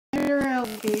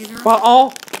alligator.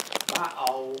 Uh-oh.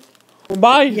 Uh-oh.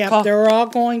 Bye. Yep, they're all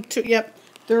going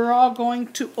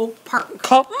to Oak Park.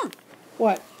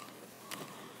 What?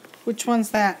 Which one's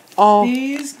that? Oh.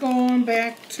 These going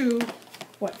back to,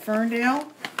 what,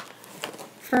 Ferndale?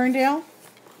 Ferndale?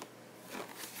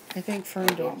 I think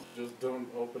Ferndale. Just don't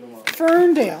open them up.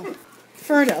 Ferndale.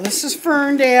 Ferndale. This is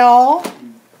Ferndale.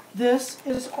 This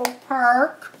is Oak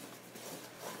Park.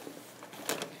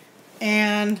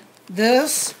 And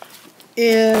this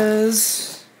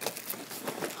is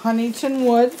Huntington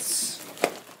Woods.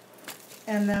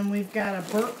 And then we've got a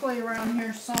Berkeley around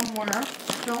here somewhere,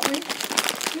 don't we?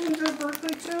 You can do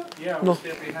Berkeley too? Yeah, we'll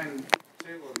get behind the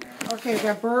table in there. Okay, we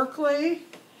got Berkeley.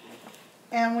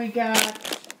 And we got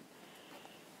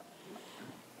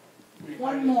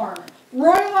one more.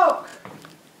 Royal Oak.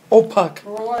 Oak Park.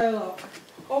 Royal Oak.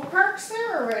 Oak Park's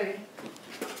there already.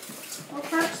 Oak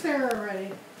Park's there already.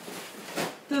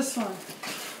 This one.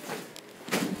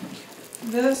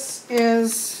 This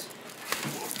is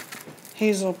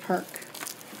Hazel Park.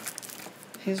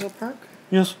 Hazel Park?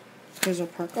 Yes. Hazel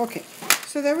Park. Okay.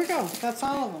 So there we go. That's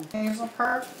all of them. Hazel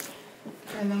Park.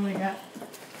 And then we got...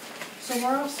 So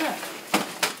we're all set.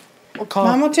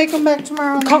 Mom will take them back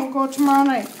tomorrow and then we'll go tomorrow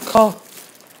night.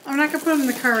 I'm not going to put them in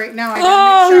the car right now. I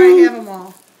got to make sure I have them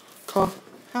all.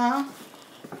 Huh?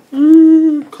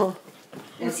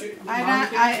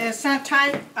 It's not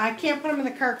time. I can't put them in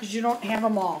the car because you don't have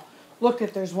them all. Look,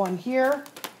 there's one here.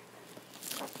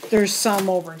 There's some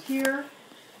over here.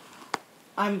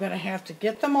 I'm going to have to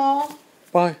get them all.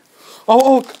 Bye.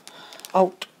 Oh, Oak.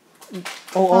 Out.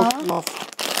 Oh, Huh? Oak. Off.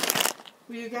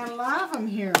 Well, you got a lot of them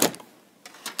here.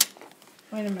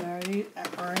 Wait a minute.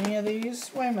 Are any of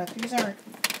these? Wait a minute. These aren't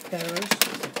theirs.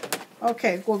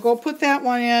 Okay, we'll go put that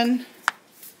one in.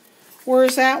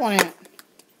 Where's that one at?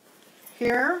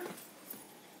 Here?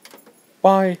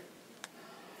 Bye.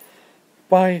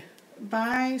 Bye.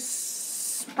 By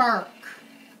Spark.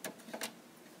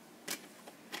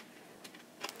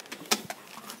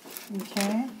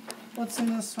 Okay. What's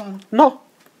in this one? No.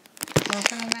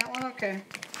 Nothing in that one? Okay.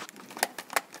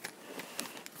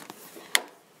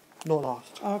 No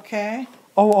lost. Okay.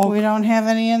 Oh, We don't have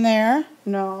any in there.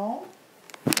 No.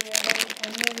 Do we have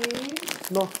any of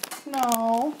these? No.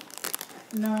 No.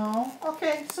 No.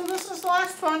 Okay, so this is the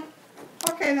last one.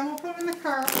 Okay, then we'll put them in the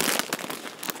car.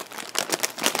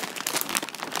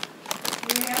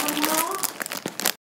 Do we have them all?